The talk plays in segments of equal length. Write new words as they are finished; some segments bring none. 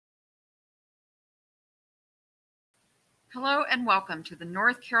Hello and welcome to the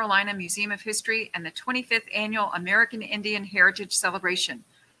North Carolina Museum of History and the 25th Annual American Indian Heritage Celebration.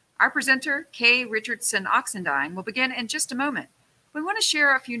 Our presenter, Kay Richardson Oxendine, will begin in just a moment. We want to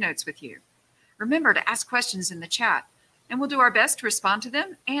share a few notes with you. Remember to ask questions in the chat, and we'll do our best to respond to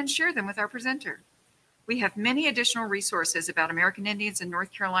them and share them with our presenter. We have many additional resources about American Indians in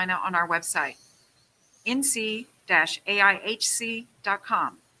North Carolina on our website, nc-aihc.com.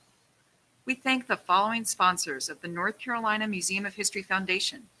 We thank the following sponsors of the North Carolina Museum of History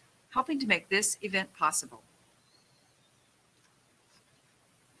Foundation, helping to make this event possible.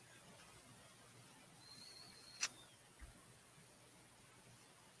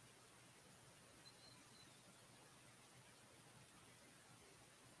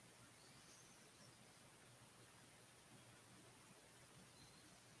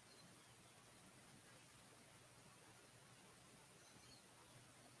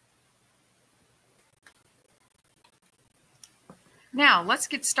 Now, let's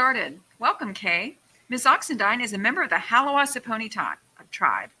get started. Welcome, Kay. Ms. Oxendine is a member of the Haliwa-Saponi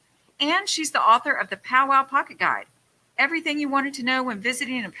Tribe, and she's the author of the Pow-wow Pocket Guide, everything you wanted to know when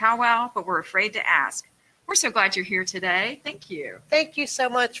visiting a powwow but were afraid to ask. We're so glad you're here today. Thank you. Thank you so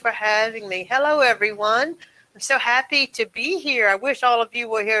much for having me. Hello, everyone. I'm so happy to be here. I wish all of you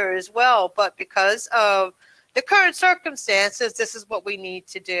were here as well, but because of the current circumstances, this is what we need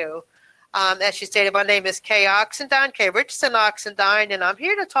to do. As she stated, my name is Kay Oxendine, Kay Richardson Oxendine, and I'm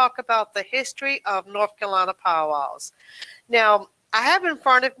here to talk about the history of North Carolina powwows. Now, I have in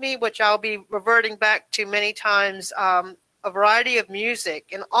front of me, which I'll be reverting back to many times, a variety of music,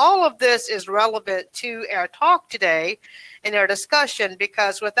 and all of this is relevant to our talk today and our discussion,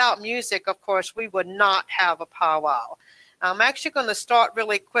 because without music, of course, we would not have a powwow. I'm actually going to start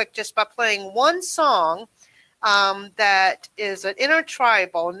really quick just by playing one song that is an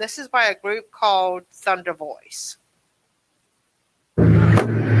intertribal, and this is by a group called Thunder Voice.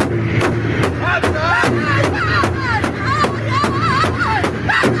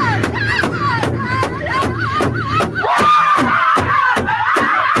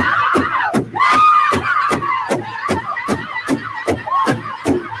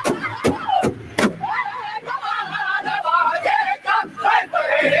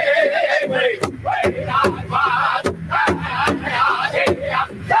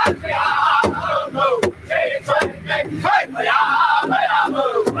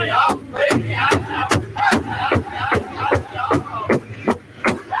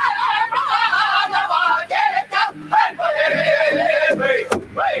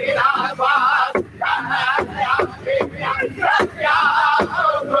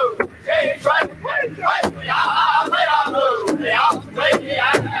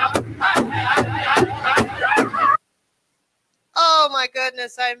 Oh my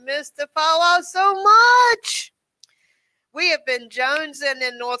goodness, I missed the powwow so much. We have been jonesing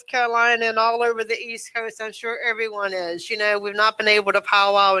in North Carolina and all over the East Coast. I'm sure everyone is. You know, we've not been able to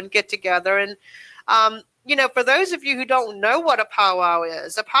powwow and get together. And, you know, for those of you who don't know what a powwow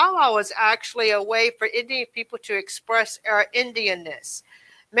is actually a way for Indian people to express our Indianness.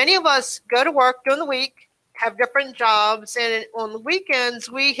 Many of us go to work during the week, have different jobs, and on the weekends,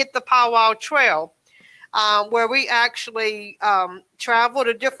 we hit the powwow trail. Where we actually travel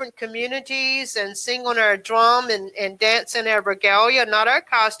to different communities and sing on our drum and dance in our regalia, not our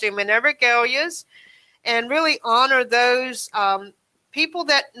costume, in our regalias, and really honor those people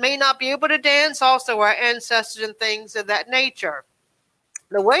that may not be able to dance, also our ancestors and things of that nature.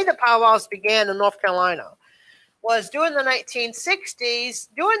 The way the powwows began in North Carolina was during the 1960s,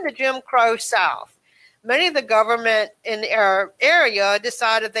 during the Jim Crow South. Many of the government in our area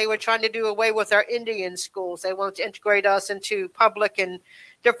decided they were trying to do away with our Indian schools. They wanted to integrate us into public and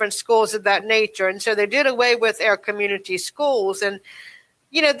different schools of that nature. And so they did away with our community schools. And,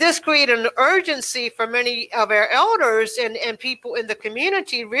 you know, this created an urgency for many of our elders and people in the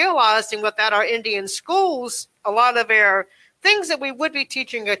community, realizing without our Indian schools, a lot of our things that we would be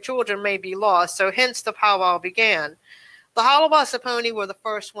teaching our children may be lost. So hence the powwow began. The Haliwa-Saponi were the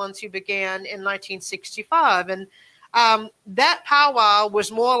first ones who began in 1965. And that powwow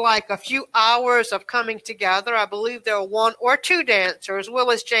was more like a few hours of coming together. I believe there were one or two dancers.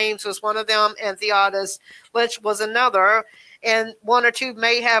 Willis James was one of them, and Theotis Lynch was another. And one or two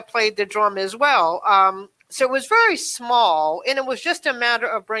may have played the drum as well. So it was very small, and it was just a matter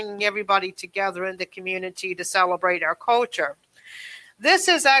of bringing everybody together in the community to celebrate our culture. This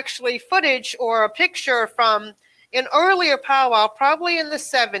is actually footage or a picture from an earlier powwow, probably in the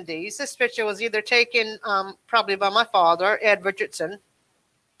 70s. This picture was either taken probably by my father, Ed Richardson.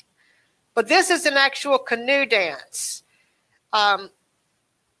 But this is an actual canoe dance.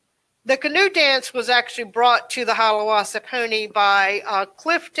 The The canoe dance was actually brought to the Haliwa-Saponi by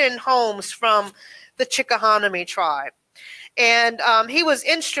Clifton Holmes from the Chickahominy tribe. And he was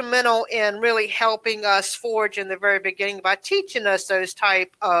instrumental in really helping us forge in the very beginning by teaching us those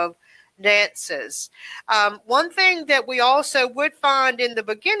type of dances. One thing that we also would find in the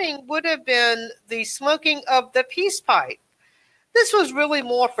beginning would have been the smoking of the peace pipe. This was really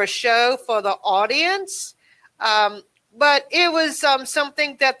more for show for the audience, but it was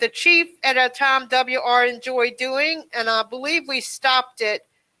something that the chief at a time, WR, enjoyed doing, and I believe we stopped it,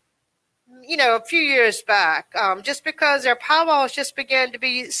 you know, a few years back, just because their powwows just began to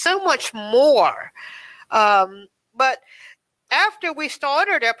be so much more. But after we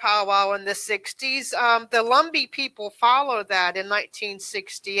started our powwow in the 60s, the Lumbee people followed that in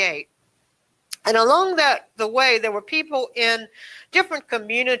 1968. And along the way, there were people in different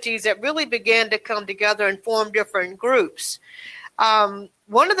communities that really began to come together and form different groups.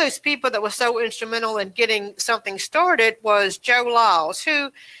 One of those people that was so instrumental in getting something started was Joe Lyles,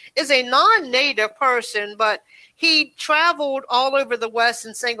 who is a non-native person, but he traveled all over the West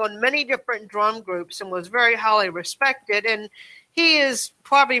and sang on many different drum groups and was very highly respected. And he is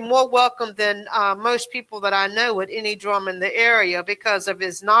probably more welcome than most people that I know at any drum in the area because of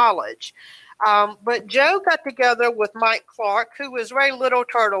his knowledge. But Joe got together with Mike Clark, who was Ray Little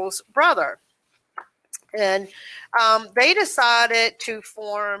Turtle's brother. And they decided to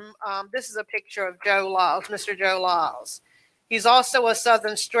form, this is a picture of Joe Lyles, Mr. Joe Lyles. He's also a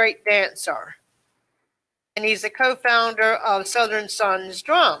Southern straight dancer. And he's the co-founder of Southern Sons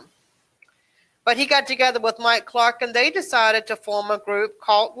Drum. But he got together with Mike Clark, and they decided to form a group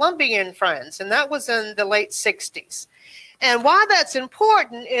called Lumbee and Friends, and that was in the late 60s. And why that's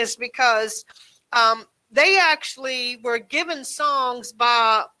important is because they actually were given songs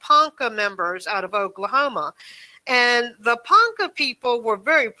by Ponca members out of Oklahoma. And the Ponca people were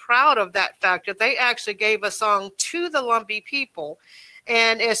very proud of that fact that they actually gave a song to the Lumbee people.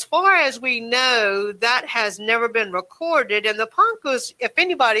 And as far as we know, that has never been recorded. And the Poncas, if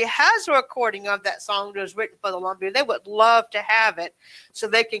anybody has a recording of that song that was written for the Lumbee, they would love to have it so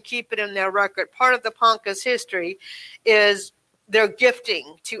they can keep it in their record. Part of the Poncas' history is their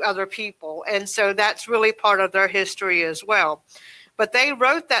gifting to other people. And so that's really part of their history as well. But they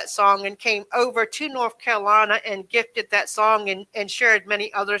wrote that song and came over to North Carolina and gifted that song and shared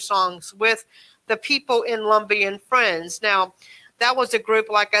many other songs with the people in Lumbee and Friends. Now, that was a group,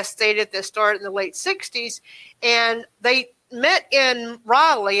 like I stated, that started in the late 60s, and they met in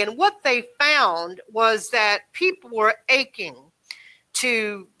Raleigh, and what they found was that people were aching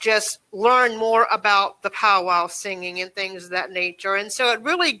to just learn more about the powwow singing and things of that nature, and so it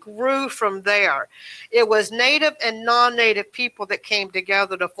really grew from there. It was native and non-native people that came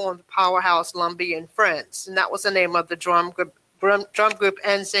together to form the Powerhouse Lumbee and Friends, and that was the name of the drum group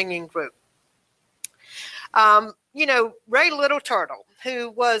and singing group. You know, Ray Little Turtle, who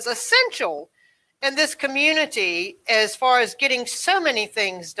was essential in this community as far as getting so many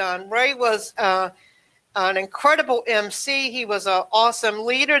things done. Ray was an incredible MC. He was an awesome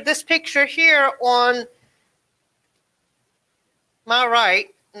leader. This picture here on my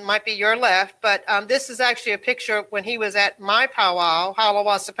right, it might be your left, but this is actually a picture when he was at my powwow,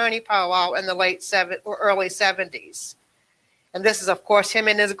 Haliwa-Saponi powwow, in the late or early 70s. And this is, of course, him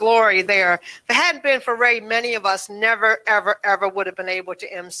in his glory there. If it hadn't been for Ray, many of us never, ever, ever would have been able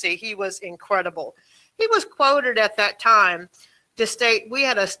to MC. He was incredible. He was quoted at that time to state, we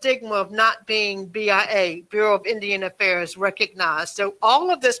had a stigma of not being BIA, Bureau of Indian Affairs, recognized. So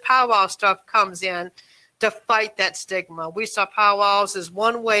all of this powwow stuff comes in to fight that stigma. We saw powwows as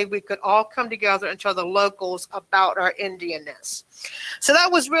one way we could all come together and tell the locals about our Indianness. So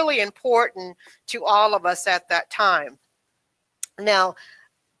that was really important to all of us at that time. Now,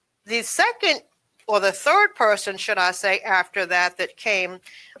 the second or the third person, should I say, after that came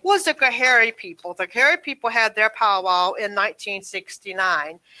was the Kahari people. The Kahari people had their powwow in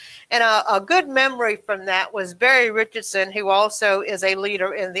 1969. And a good memory from that was Barry Richardson, who also is a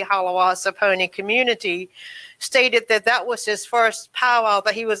leader in the Haliwa-Saponi community, stated that that was his first powwow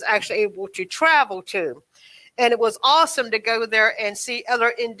that he was actually able to travel to. And it was awesome to go there and see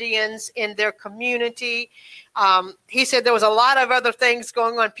other Indians in their community. He said there was a lot of other things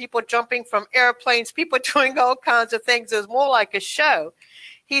going on, people jumping from airplanes, people doing all kinds of things. It was more like a show.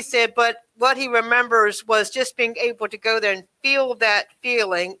 He said, but what he remembers was just being able to go there and feel that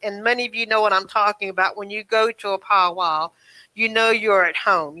feeling. And many of you know what I'm talking about. When you go to a powwow, you know you're at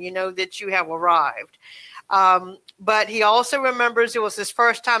home. You know that you have arrived. But he also remembers it was his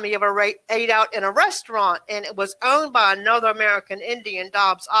first time he ever ate out in a restaurant, and it was owned by another American Indian,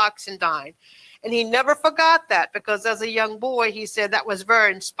 Dobbs Oxendine. And he never forgot that, because as a young boy, he said that was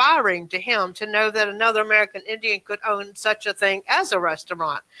very inspiring to him to know that another American Indian could own such a thing as a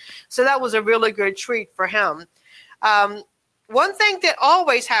restaurant. So that was a really good treat for him. One thing that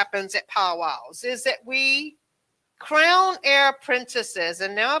always happens at powwows is that we crown our princesses.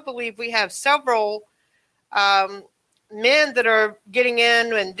 And now I believe we have several men that are getting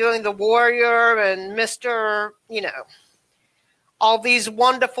in and doing the warrior and Mr., you know, all these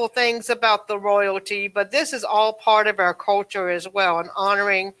wonderful things about the royalty. But this is all part of our culture as well, and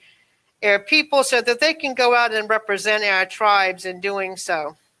honoring our people so that they can go out and represent our tribes in doing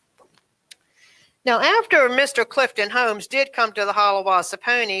so. Now, after Mr. Clifton Holmes did come to the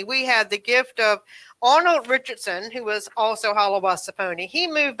Haliwa-Saponi, we had the gift of Arnold Richardson, who was also Haliwa-Saponi. He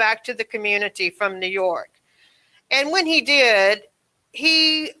moved back to the community from New York. And when he did,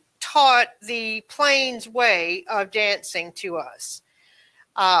 he taught the Plains way of dancing to us.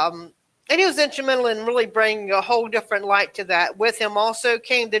 And he was instrumental in really bringing a whole different light to that. With him also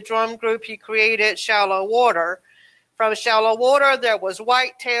came the drum group he created, Shallow Water. From Shallow Water, there was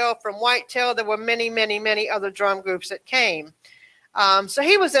Whitetail. From Whitetail, there were many, many, many other drum groups that came. So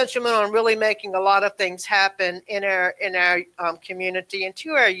he was instrumental in really making a lot of things happen in our community and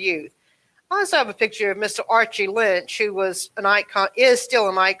to our youth. I also have a picture of Mr. Archie Lynch, who was an icon, is still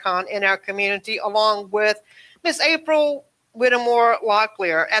an icon in our community, along with Miss April Whittemore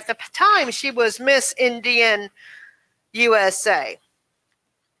Locklear. At the time, she was Miss Indian USA.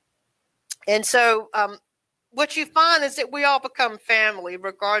 And so what you find is that we all become family,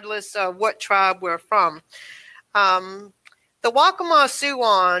 regardless of what tribe we're from. The Waccamaw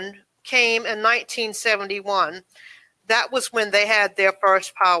Siouan came in 1971. That was when they had their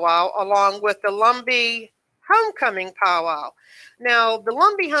first powwow, along with the Lumbee Homecoming Powwow. Now, the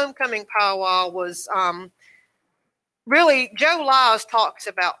Lumbee Homecoming Powwow was really, Joe Lyles talks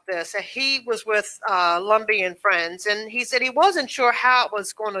about this. He was with Lumbee and Friends, and he said he wasn't sure how it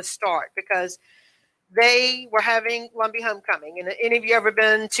was going to start, because they were having Lumbee Homecoming. And any of you ever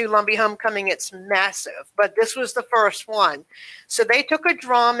been to Lumbee Homecoming? It's massive, but this was the first one. So they took a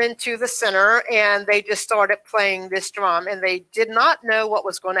drum into the center and they just started playing this drum, and they did not know what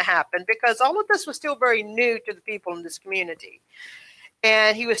was going to happen, because all of this was still very new to the people in this community.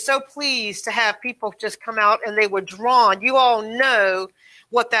 And he was so pleased to have people just come out, and they were drawn. You all know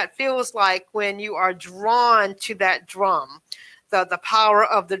what that feels like when you are drawn to that drum. The power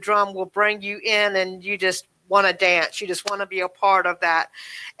of the drum will bring you in, and you just want to dance. You just want to be a part of that.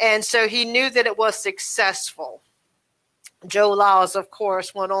 And so he knew that it was successful. Joe Lyles, of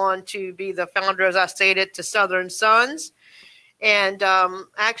course, went on to be the founder, as I stated, to Southern Sons. And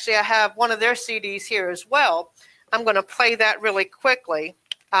actually, I have one of their CDs here as well. I'm going to play that really quickly.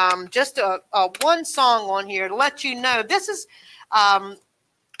 Just one song on here to let you know. This is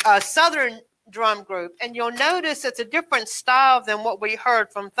a Southern drum group, and you'll notice it's a different style than what we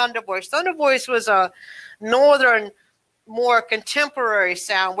heard from Thunder Voice. Thunder Voice was a northern, more contemporary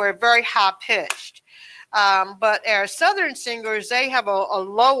sound. We're very high pitched, but our southern singers, they have a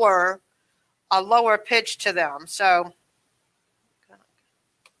lower pitch to them. So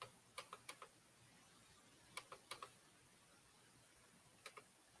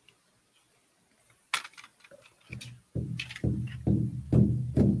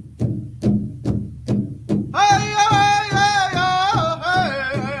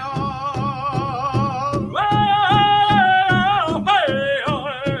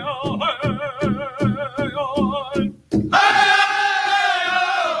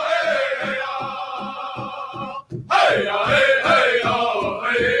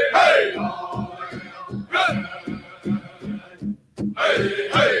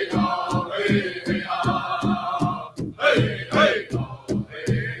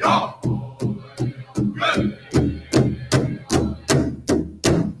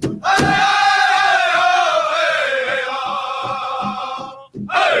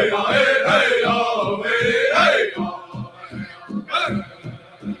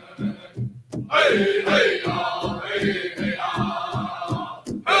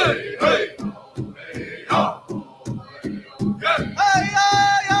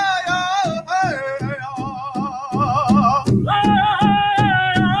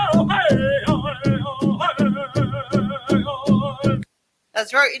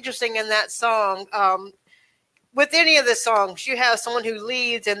that's very interesting in that song. With any of the songs, you have someone who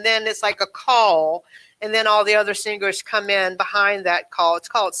leads, and then it's like a call, and then all the other singers come in behind that call. It's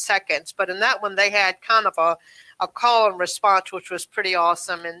called seconds, but in that one, they had kind of a call and response, which was pretty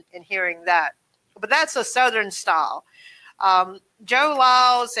awesome in hearing that. But that's a Southern style. Joe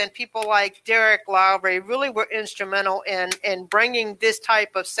Lyles and people like Derek Lowry really were instrumental in bringing this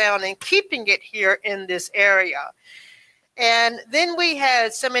type of sound and keeping it here in this area. And then we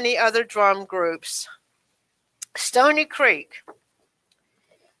had so many other drum groups. Stony Creek.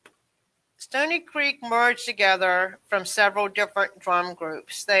 Stony Creek merged together from several different drum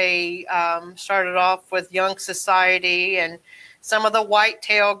groups. They started off with Young Society and some of the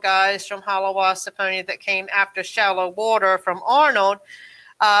whitetail guys from Haliwa-Saponi that came after Shallow Water from Arnold.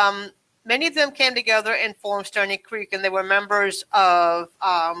 Many of them came together and formed Stony Creek, and they were members of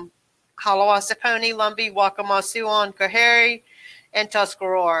Haliwa-Saponi, Lumbee, Waccamaw, Coharie, and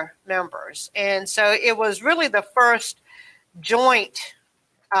Tuscarora members. And so it was really the first joint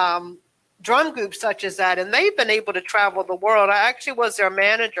drum group such as that, and they've been able to travel the world. I actually was their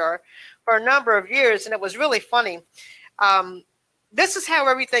manager for a number of years, and it was really funny. This is how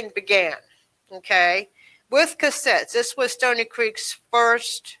everything began, okay, with cassettes. This was Stony Creek's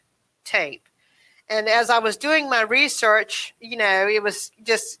first tape. And as I was doing my research, you know, it was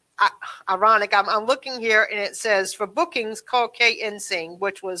just ironic. I'm looking here, and it says, for bookings, call KNSing,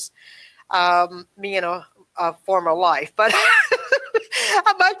 which was me in a former life. But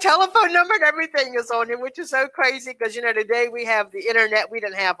my telephone number and everything is on it, which is so crazy because, you know, today we have the internet. We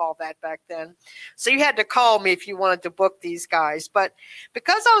didn't have all that back then. So you had to call me if you wanted to book these guys. But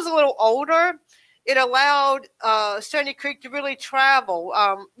because I was a little older, it allowed Stony Creek to really travel.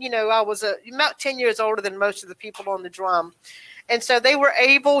 You know, I was about 10 years older than most of the people on the drum. And so they were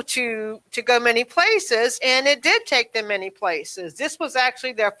able to go many places, and it did take them many places. This was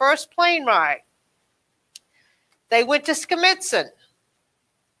actually their first plane ride. They went to Scammitzen,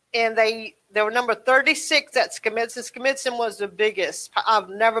 and they were number 36 at Scammitzen. Scammitzen was the biggest. I've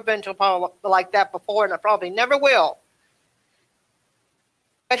never been to a pow like that before, and I probably never will.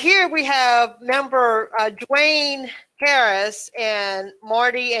 But here we have member Dwayne Harris and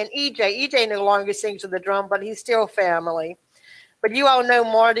Marty and EJ. EJ no longer sings with the drum, but he's still family. But you all know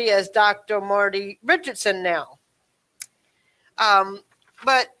Marty as Dr. Marty Richardson now.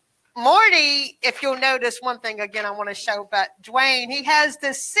 But Marty, if you'll notice one thing again, I want to show about Dwayne. He has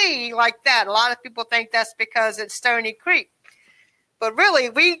this C like that. A lot of people think that's because it's Stony Creek. But really,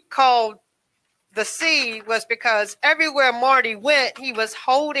 we called the C was because everywhere Marty went, he was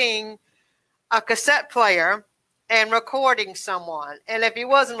holding a cassette player and recording someone. And if he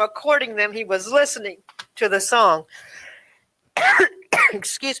wasn't recording them, he was listening to the song.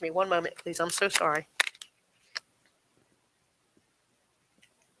 Excuse me, one moment, please. I'm so sorry.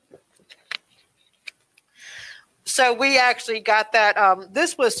 So we actually got that.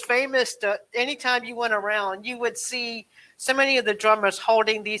 This was famous. Anytime you went around, you would see so many of the drummers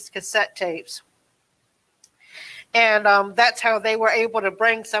holding these cassette tapes. And that's how they were able to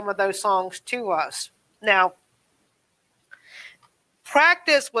bring some of those songs to us. Now,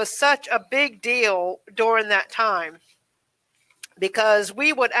 practice was such a big deal during that time because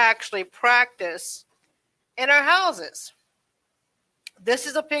we would actually practice in our houses. This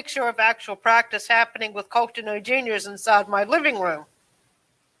is a picture of actual practice happening with Coulton Juniors inside my living room.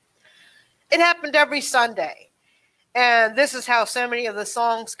 It happened every Sunday. And this is how so many of the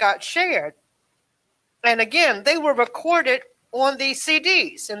songs got shared. And again, they were recorded on these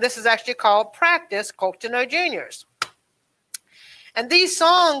CDs. And this is actually called Practice Coulton Juniors. And these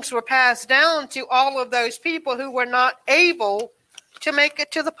songs were passed down to all of those people who were not able to make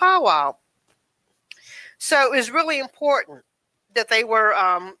it to the powwow. So it was really important that they were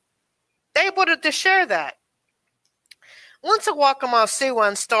able to share that. Once the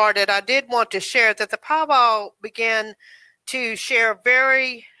Waccamaw started, I did want to share that the powwow began to share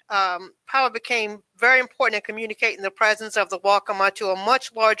powwow became very important in communicating the presence of the Waccamaw to a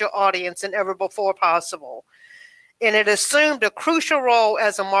much larger audience than ever before possible. And it assumed a crucial role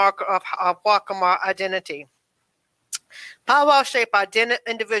as a marker of Waccamaw identity. Powwow shape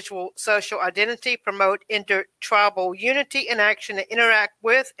individual social identity, promote intertribal unity and action, and interact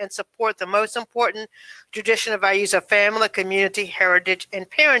with and support the most important traditional values of family, community, heritage, and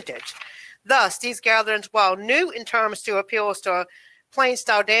parentage. Thus, these gatherings, while new in terms to appeals to plain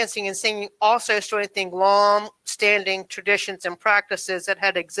style dancing and singing, also strengthening long-standing traditions and practices that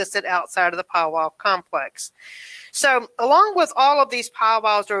had existed outside of the powwow complex. So, along with all of these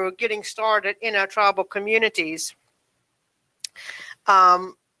powwows that were getting started in our tribal communities,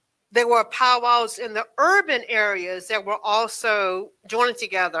 there were powwows in the urban areas that were also joining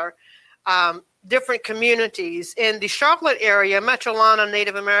together different communities. In the Charlotte area, Metrolana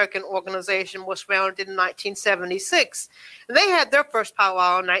Native American Organization was founded in 1976. They had their first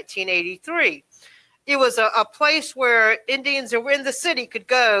powwow in 1983. it was a place where Indians that were in the city could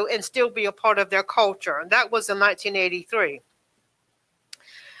go and still be a part of their culture. And that was in 1983.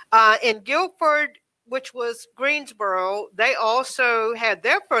 In Guilford, which was Greensboro, they also had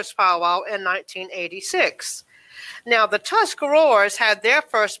their first powwow in 1986. Now, the Tuscaroras had their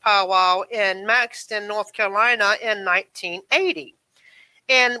first powwow in Maxton, North Carolina in 1980.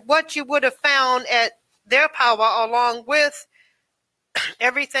 And what you would have found at their powwow, along with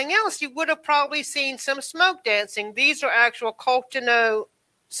everything else, you would have probably seen some smoke dancing. These are actual Coltino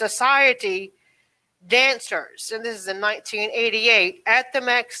Society dancers. And this is in 1988 at the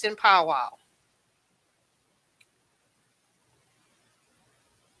Maxton powwow.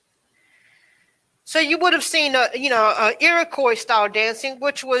 So you would have seen, Iroquois style dancing,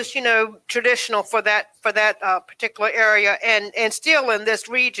 which was, traditional for that particular area, and still in this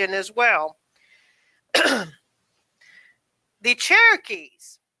region as well. The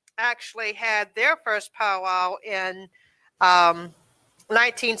Cherokees actually had their first powwow in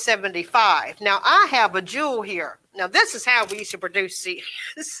 1975. Now I have a jewel here. Now this is how we used to produce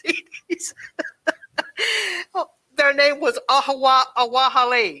CDs. Their name was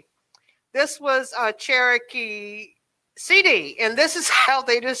Awahali. This was a Cherokee CD, and this is how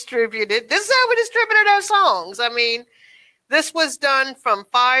they distributed. This is how we distributed our songs. I mean, this was done from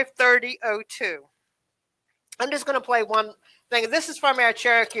 5/30/02. I'm just going to play one thing. This is from our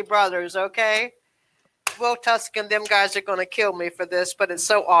Cherokee brothers, okay? Will Tuscan, them guys are going to kill me for this, but it's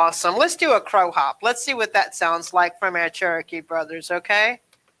so awesome. Let's do a crow hop. Let's see what that sounds like from our Cherokee brothers, okay?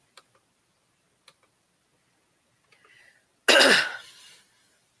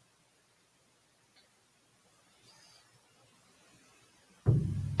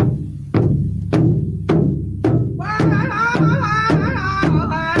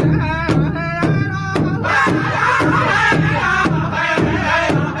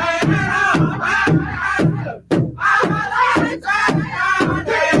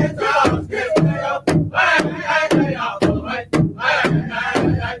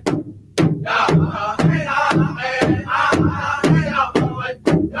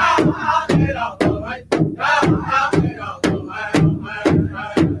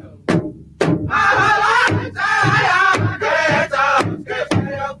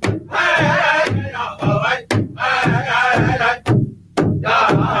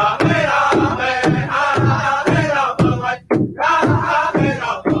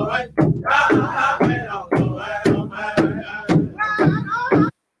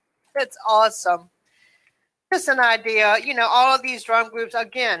 It's awesome. Just an idea, all of these drum groups,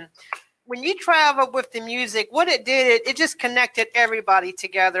 again, when you travel with the music, what it did, it just connected everybody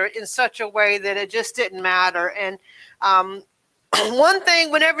together in such a way that it just didn't matter. And one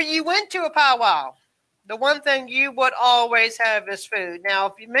thing, whenever you went to a powwow, the one thing you would always have is food. Now,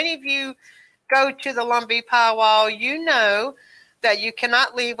 if many of you go to the Lumbee powwow, you know that you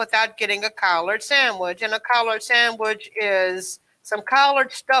cannot leave without getting a collard sandwich. And a collard sandwich is some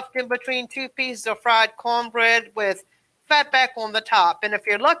collard stuffed in between two pieces of fried cornbread with fatback on the top. And if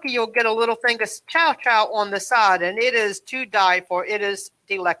you're lucky, you'll get a little thing of chow chow on the side. And it is to die for. It is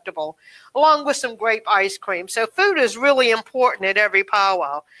delectable, along with some grape ice cream. So food is really important at every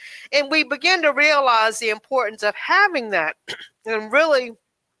powwow. And we begin to realize the importance of having that and really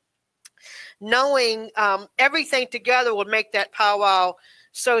knowing everything together would make that powwow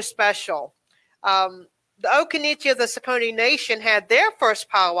so special. The Occaneechi of the Saponi Nation had their first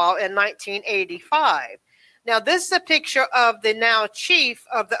powwow in 1985. Now, this is a picture of the now chief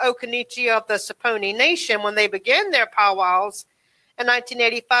of the Occaneechi of the Saponi Nation. When they began their powwows in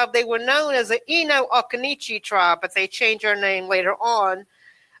 1985, they were known as the Eno Occaneechi Tribe, but they changed their name later on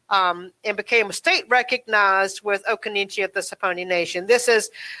and became a state recognized with Occaneechi of the Saponi Nation. This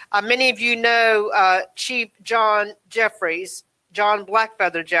is, many of you know, Chief John Jeffries, John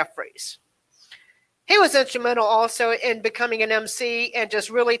Blackfeather Jeffries. He was instrumental also in becoming an MC and just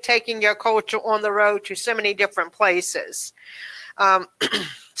really taking your culture on the road to so many different places.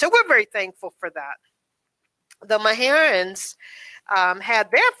 So we're very thankful for that. The Meharans had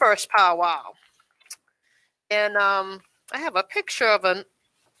their first powwow. And I have a picture of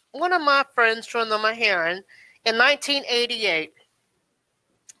one of my friends from the Meharan in 1988. I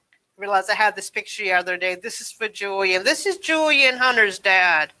realized I had this picture the other day. This is for Julian. This is Julian Hunter's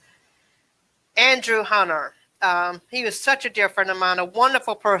dad, Andrew Hunter. He was such a dear friend of mine, a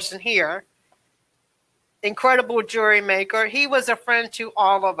wonderful person here, incredible jury maker. He was a friend to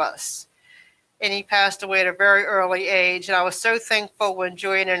all of us, and he passed away at a very early age. And I was so thankful when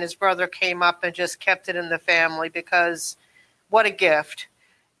Julian and his brother came up and just kept it in the family, because what a gift.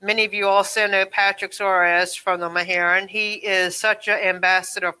 Many of you also know Patrick Suarez from the Maharan. He is such an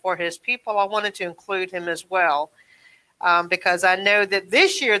ambassador for his people. I wanted to include him as well because I know that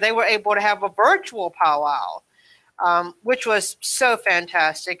this year they were able to have a virtual powwow, which was so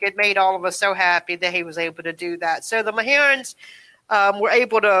fantastic. It made all of us so happy that he was able to do that. So the Maharans were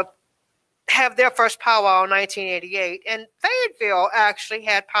able to have their first powwow in 1988. And Fayetteville actually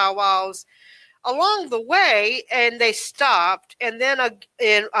had powwows along the way, and they stopped. And then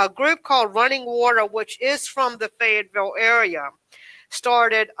a group called Running Water, which is from the Fayetteville area,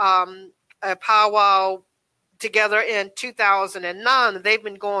 started a powwow together in 2009. They've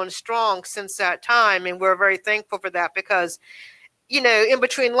been going strong since that time, and we're very thankful for that because, you know, in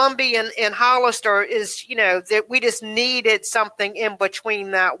between Lumbee and Hollister is, you know, that we just needed something in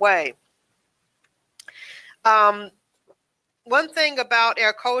between that way. One thing about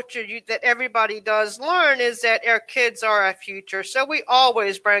our culture that everybody does learn is that our kids are our future. So we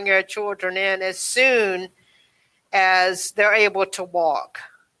always bring our children in as soon as they're able to walk.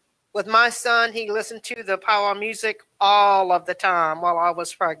 With my son, he listened to the powwow music all of the time while I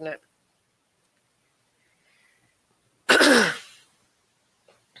was pregnant. I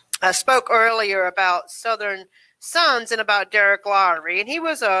spoke earlier about Southern Sons and about Derek Lowry, and he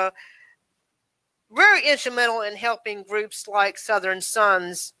was a very instrumental in helping groups like Southern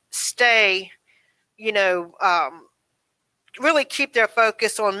Sons stay, you know, really keep their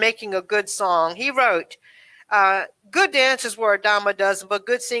focus on making a good song. He wrote, good dancers were a dime a dozen, but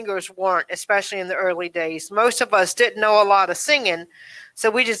good singers weren't, especially in the early days. Most of us didn't know a lot of singing, so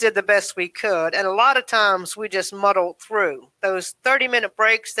we just did the best we could. And a lot of times we just muddled through. Those 30-minute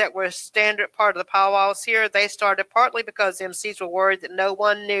breaks that were standard part of the powwows here, they started partly because MCs were worried that no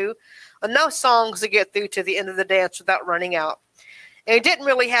one knew enough songs to get through to the end of the dance without running out. And he didn't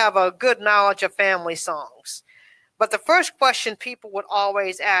really have a good knowledge of family songs. But the first question people would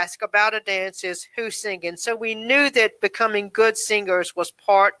always ask about a dance is who's singing. So we knew that becoming good singers was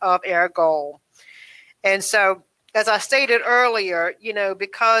part of our goal. And so, as I stated earlier, you know,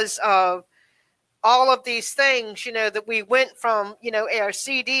 because of all of these things, you know, that we went from, you know, our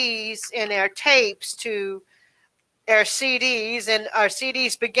CDs and our tapes to our CDs, and our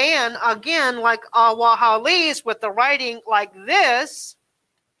CDs began again like Wahali's with the writing like this,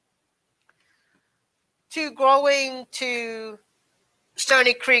 to growing to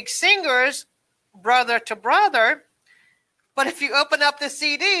Stony Creek Singers, brother to brother. But if you open up the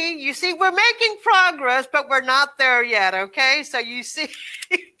CD, you see we're making progress, but we're not there yet, okay? So you see,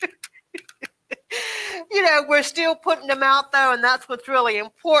 you know, we're still putting them out though, and that's what's really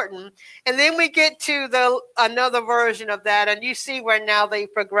important. And then we get to another version of that, and you see where now they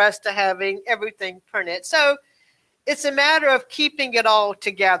progress to having everything printed. So it's a matter of keeping it all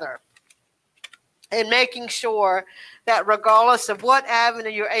together and making sure that regardless of what avenue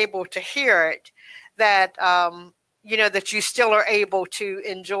you're able to hear it, that you know, that you still are able to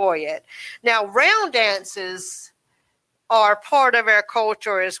enjoy it. Now, round dances are part of our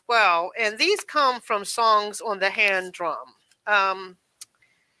culture as well, and these come from songs on the hand drum.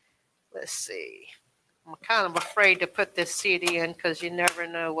 Let's see. I'm kind of afraid to put this CD in because you never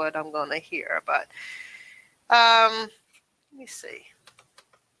know what I'm going to hear, but let me see.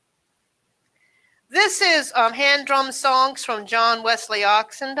 This is hand drum songs from John Wesley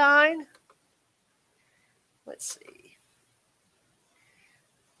Oxendine. Let's see.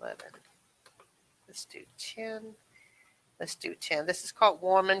 11. Let's do 10. Let's do 10. This is called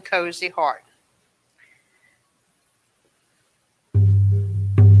Warm and Cozy Heart.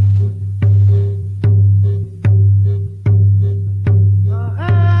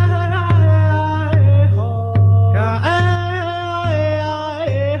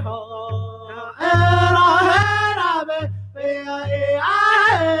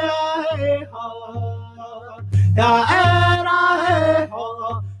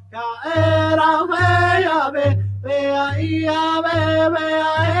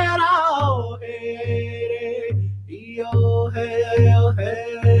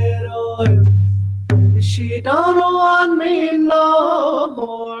 She don't want me no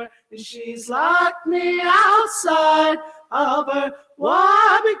more. She's locked me outside of her.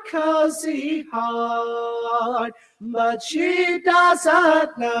 Why? Because he hard. But she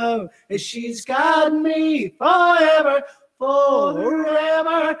doesn't know she's got me forever,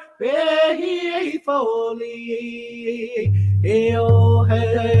 forever, faithfully.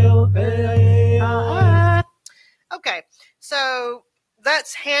 Okay, so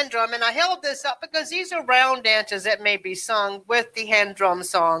that's hand drum, and I held this up because these are round dances that may be sung with the hand drum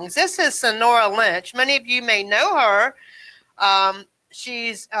songs. This is Sonora Lynch. Many of you may know her.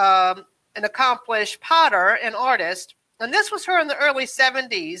 She's an accomplished potter and artist, And this was her in the early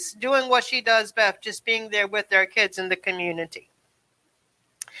 70s, doing what she does best, just being there with their kids in the community.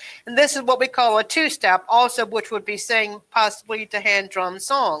 And this is what we call a two-step, also, which would be saying possibly to hand drum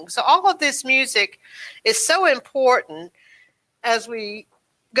songs. So all of this music is so important as we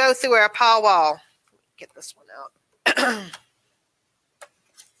go through our powwow. Get this one out.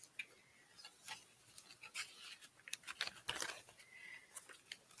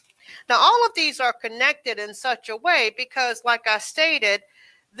 Now, all of these are connected in such a way because, like I stated,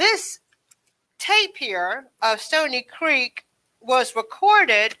 this tape here of Stony Creek was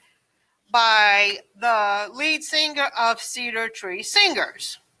recorded by the lead singer of Cedar Tree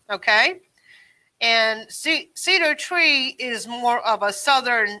Singers, okay? And Cedar Tree is more of a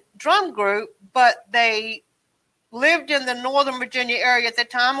southern drum group, but they lived in the Northern Virginia area at the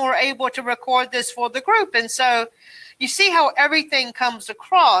time and were able to record this for the group. And so you see how everything comes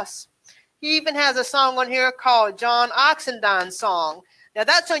across. He even has a song on here called John Oxendine Song. Now,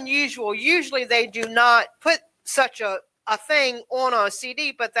 that's unusual. Usually they do not put such a thing on a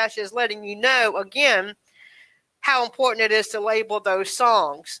CD, but that's just letting you know, again, how important it is to label those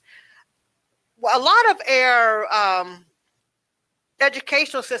songs. Well, a lot of our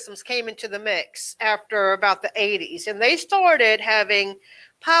educational systems came into the mix after about the 80s, and they started having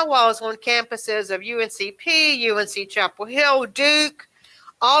powwows on campuses of UNCP, UNC Chapel Hill, Duke.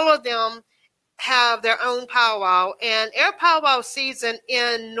 All of them have their own powwow, and our powwow season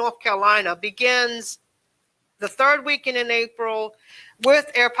in North Carolina begins the third weekend in April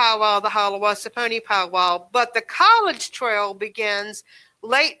with our powwow, the Haliwa-Saponi powwow, but the college trail begins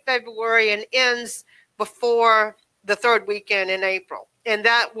late February and ends before the third weekend in April, and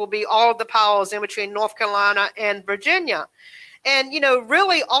that will be all the powwows in between North Carolina and Virginia. And, you know,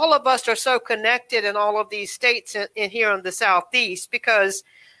 really all of us are so connected in all of these states in here in the Southeast, because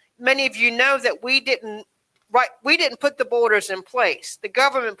many of you know that we didn't put the borders in place. The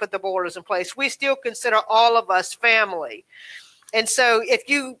government put the borders in place. We still consider all of us family. And so if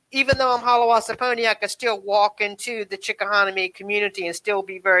you, even though I'm Haliwa-Saponi, I can still walk into the Chickahominy community and still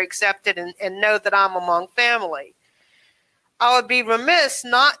be very accepted and know that I'm among family. I would be remiss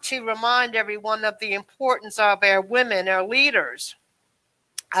not to remind everyone of the importance of our women, our leaders.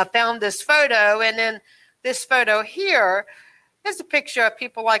 I found this photo, and then this photo here is a picture of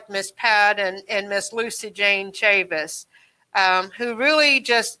people like Miss Pat and Miss Lucy Jane Chavis, who really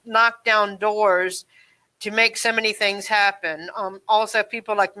just knocked down doors to make so many things happen. Also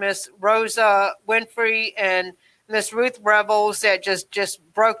people like Miss Rosa Winfrey and Miss Ruth Revels that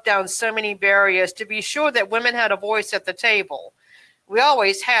just broke down so many barriers to be sure that women had a voice at the table. We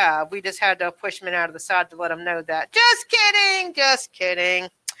always have. We just had to push men out of the side to let them know that. Just kidding. Just kidding.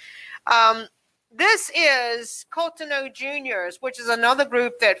 This is Colton Juniors, which is another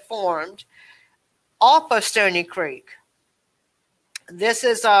group that formed off of Stony Creek. This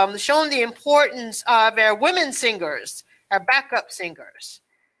is showing the importance of our women singers, our backup singers.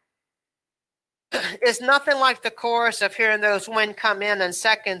 It's nothing like the chorus of hearing those women come in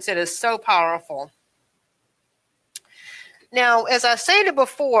seconds. It is so powerful. Now, as I stated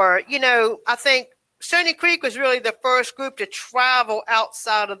before, you know, I think Stony Creek was really the first group to travel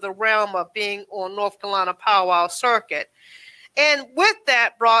outside of the realm of being on North Carolina powwow circuit. And with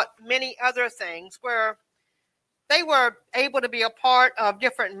that brought many other things where they were able to be a part of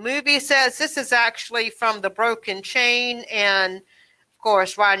different movie sets. This is actually from The Broken Chain. And, of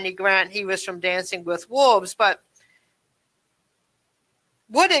course, Rodney Grant, he was from Dancing with Wolves. But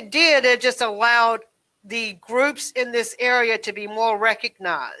what it did, it just allowed the groups in this area to be more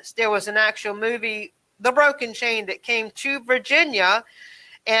recognized. There was an actual movie, The Broken Chain, that came to Virginia,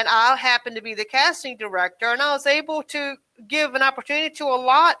 and I happened to be the casting director, and I was able to give an opportunity to a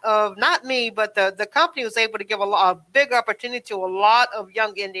lot of, not me, but the company was able to give a big opportunity to a lot of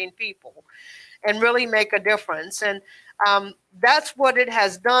young Indian people and really make a difference. And that's what it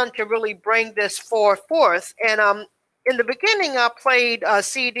has done to really bring this forth. And in the beginning, I played a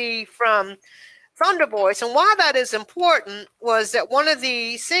CD from Thunder Voice, and why that is important was that one of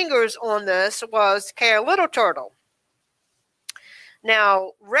the singers on this was Kay Little Turtle.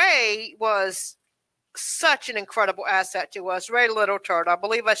 Now, Ray was such an incredible asset to us, Ray Little Turtle. I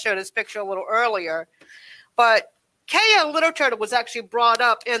believe I showed his picture a little earlier, but Kay Little Turtle was actually brought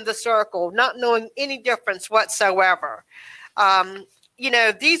up in the circle, not knowing any difference whatsoever. You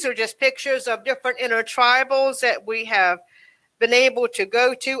know, these are just pictures of different intertribals that we have been able to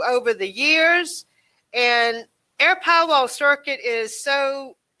go to over the years. And our powwow circuit is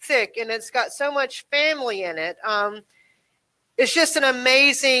so thick and it's got so much family in it. It's just an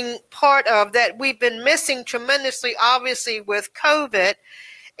amazing part of that we've been missing tremendously, obviously, with COVID.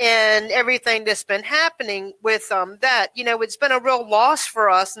 and everything that's been happening with that. You know, it's been a real loss for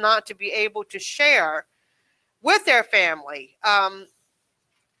us not to be able to share with their family.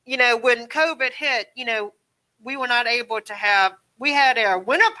 You know, when COVID hit, you know, we were not able to have, we had our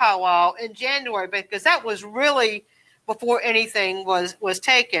winter powwow in January because that was really before anything was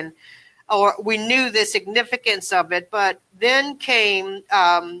taken, or we knew the significance of it. But then came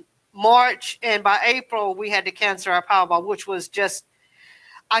March, and by April we had to cancel our powwow, which was just,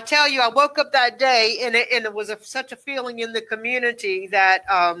 I tell you, I woke up that day and it was such a feeling in the community that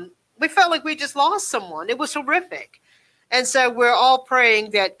we felt like we just lost someone. It was horrific. And so we're all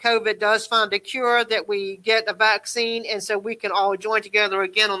praying that COVID does find a cure, that we get a vaccine, and so we can all join together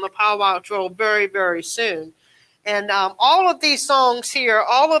again on the powwow trail very, very soon. And all of these songs here,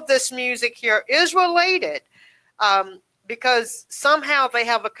 all of this music here is related because somehow they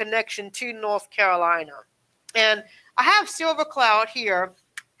have a connection to North Carolina. And I have Silver Cloud here,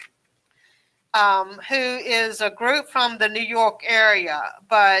 who is a group from the New York area,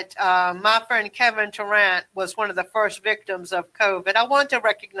 but my friend Kevin Tarrant was one of the first victims of COVID. I want to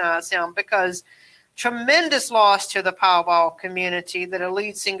recognize him because tremendous loss to the powwow community that a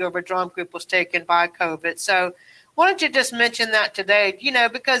lead singer of a drum group was taken by COVID. So why don't you just mention that today, you know,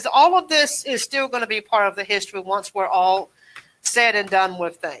 because all of this is still going to be part of the history once we're all said and done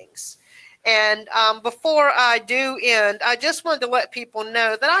with things. And before I do end, I just wanted to let people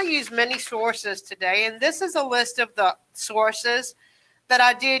know that I use many sources today, and this is a list of the sources that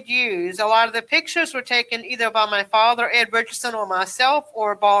I did use. A lot of the pictures were taken either by my father, Ed Richardson, or myself,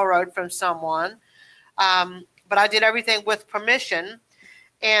 or borrowed from someone. But I did everything with permission.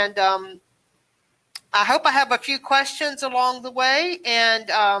 And I hope I have a few questions along the way, and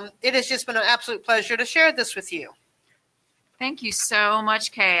it has just been an absolute pleasure to share this with you. Thank you so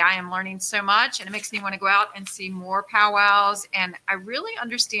much, Kay. I am learning so much, and it makes me want to go out and see more powwows. And I really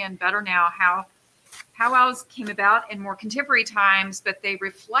understand better now how powwows came about in more contemporary times, but they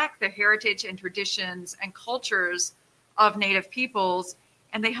reflect the heritage and traditions and cultures of Native peoples,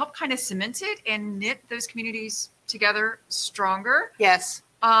 and they help kind of cement it and knit those communities together stronger. Yes.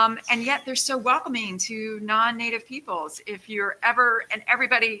 And yet they're so welcoming to non-Native peoples. If you're ever, and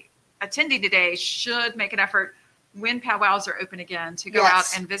everybody attending today should make an effort when powwows are open again to go out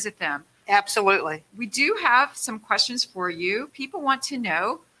and visit them. Absolutely. We do have some questions for you. People want to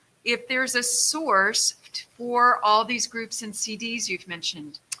know if there's a source for all these groups and CDs you've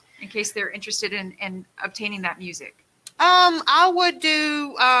mentioned, in case they're interested in obtaining that music. I would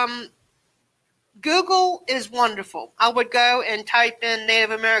do, Google is wonderful. I would go and type in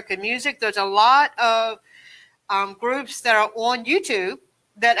Native American music. There's a lot of groups that are on YouTube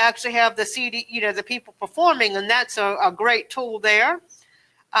that actually have the CD, you know, the people performing, and that's a great tool there.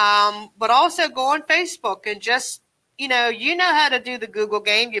 But also go on Facebook and just, you know how to do the Google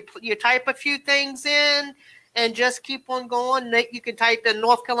game. You type a few things in and just keep on going. You can type in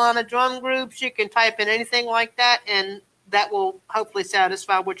North Carolina drum groups. You can type in anything like that, and that will hopefully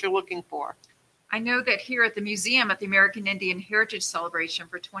satisfy what you're looking for. I know that here at the museum at the American Indian Heritage Celebration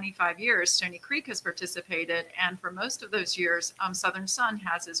for 25 years, Stony Creek has participated. And for most of those years, Southern Sun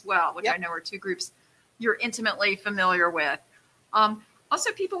has as well, which I know are two groups you're intimately familiar with.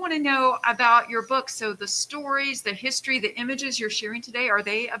 Also, people want to know about your book. So the stories, the history, the images you're sharing today, are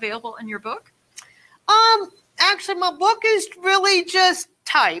they available in your book? Actually, my book is really just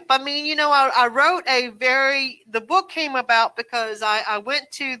type. I mean, you know, I wrote the book came about because I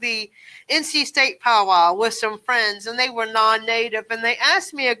went to the NC State powwow with some friends, and they were non-Native, and they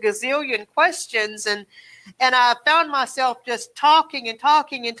asked me a gazillion questions, and I found myself just talking and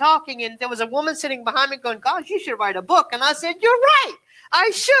talking and talking, and there was a woman sitting behind me going, "Gosh, you should write a book." And I said, "You're right,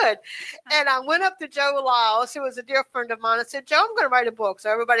 I should." And I went up to Joe Lyles, who was a dear friend of mine. I said, "Joe, I'm going to write a book so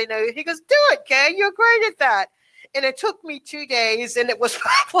everybody knows." He goes, "Do it, Kay. You're great at that." And it took me 2 days, and it was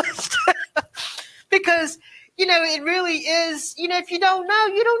published because, you know, it really is, you know, if you don't know,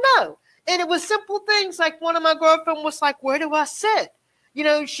 you don't know. And it was simple things like one of my girlfriends was like, "Where do I sit?" You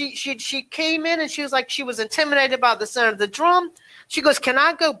know, she came in and she was like, she was intimidated by the sound of the drum. She goes, "Can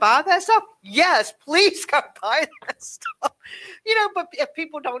I go buy that stuff?" "Yes, please go buy that stuff." You know, but if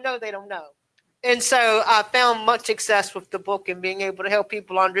people don't know, they don't know. And so I found much success with the book and being able to help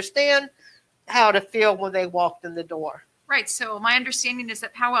people understand how to feel when they walked in the door. Right. So my understanding is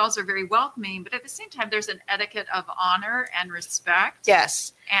that powwows are very welcoming, but at the same time, there's an etiquette of honor and respect.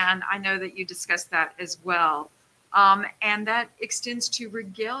 Yes. And I know that you discussed that as well. And that extends to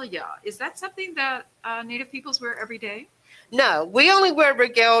regalia. Is that something that Native peoples wear every day? No, we only wear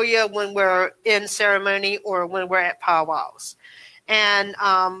regalia when we're in ceremony or when we're at powwows. And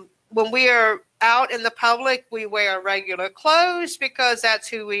when we are out in the public, we wear regular clothes because that's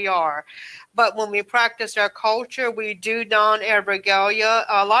who we are. But when we practice our culture, we do don our regalia.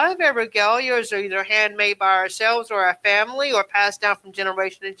 A lot of our regalias are either handmade by ourselves or our family or passed down from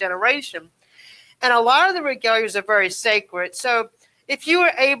generation to generation. And a lot of the regalias are very sacred. So if you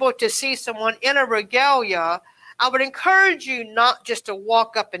are able to see someone in a regalia, I would encourage you not just to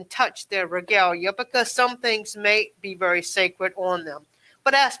walk up and touch their regalia because some things may be very sacred on them,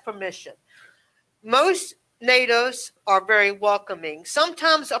 but ask permission. Most natives are very welcoming.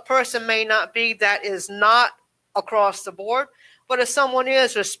 Sometimes a person may not be, that is not across the board, but if someone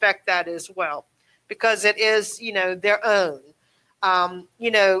is, respect that as well because it is, their own.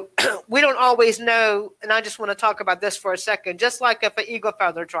 We don't always know, and I just want to talk about this for a second, just like if an eagle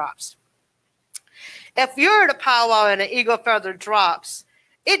feather drops. If you're at a powwow and an eagle feather drops,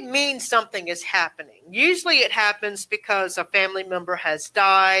 it means something is happening. Usually it happens because a family member has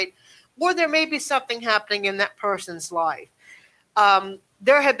died, or there may be something happening in that person's life.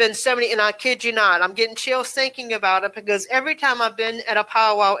 There have been so many, and I kid you not, I'm getting chills thinking about it because every time I've been at a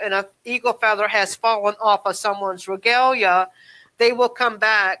powwow and an eagle feather has fallen off of someone's regalia, they will come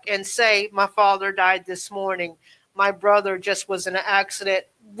back and say, my father died this morning. My brother just was in an accident.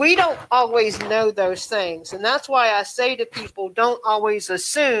 We don't always know those things. And that's why I say to people, don't always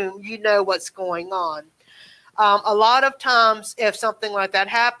assume you know what's going on. A lot of times, if something like that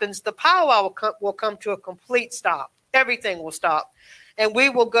happens, the powwow will come to a complete stop. Everything will stop. And we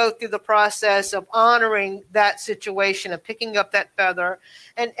will go through the process of honoring that situation and picking up that feather.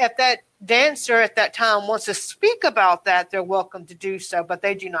 And if that dancer at that time wants to speak about that, they're welcome to do so, but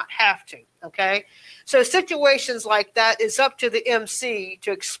they do not have to, okay? So situations like that, is up to the MC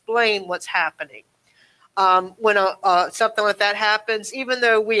to explain what's happening. When something like that happens, even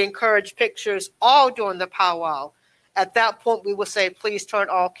though we encourage pictures all during the powwow, at that point we will say, please turn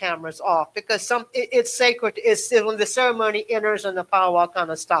all cameras off because it's sacred. It's when the ceremony enters and the powwow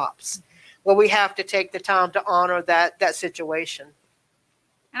kind of stops, where we have to take the time to honor that situation.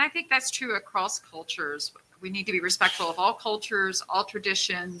 And I think that's true across cultures. We need to be respectful of all cultures, all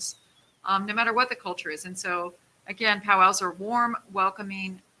traditions, no matter what the culture is. And so, again, powwows are warm,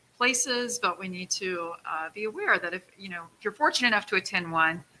 welcoming places, but we need to be aware that if you're fortunate enough to attend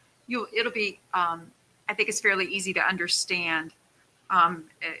one, it'll be, I think it's fairly easy to understand.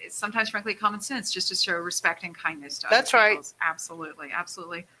 It's sometimes, frankly, common sense just to show respect and kindness to That's other right. peoples. Absolutely,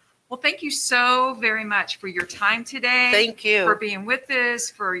 absolutely. Well, thank you so very much for your time today. Thank you. For being with us,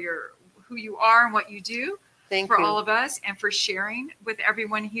 for who you are and what you do for all of us, and for sharing with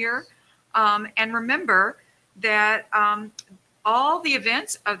everyone here. And remember that all the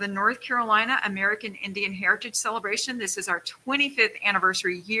events of the North Carolina American Indian Heritage Celebration, this is our 25th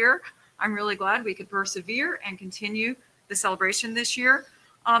anniversary year. I'm really glad we could persevere and continue the celebration this year.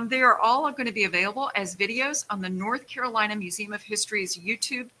 They are all going to be available as videos on the North Carolina Museum of History's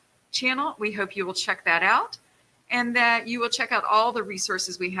YouTube channel. We hope you will check that out and that you will check out all the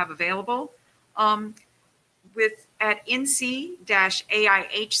resources we have available at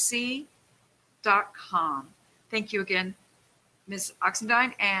nc-AIHC.com. Thank you again, Ms.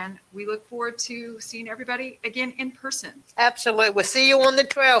 Oxendine, and we look forward to seeing everybody again in person. Absolutely. We'll see you on the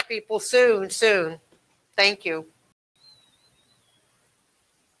trail, people, soon. Thank you.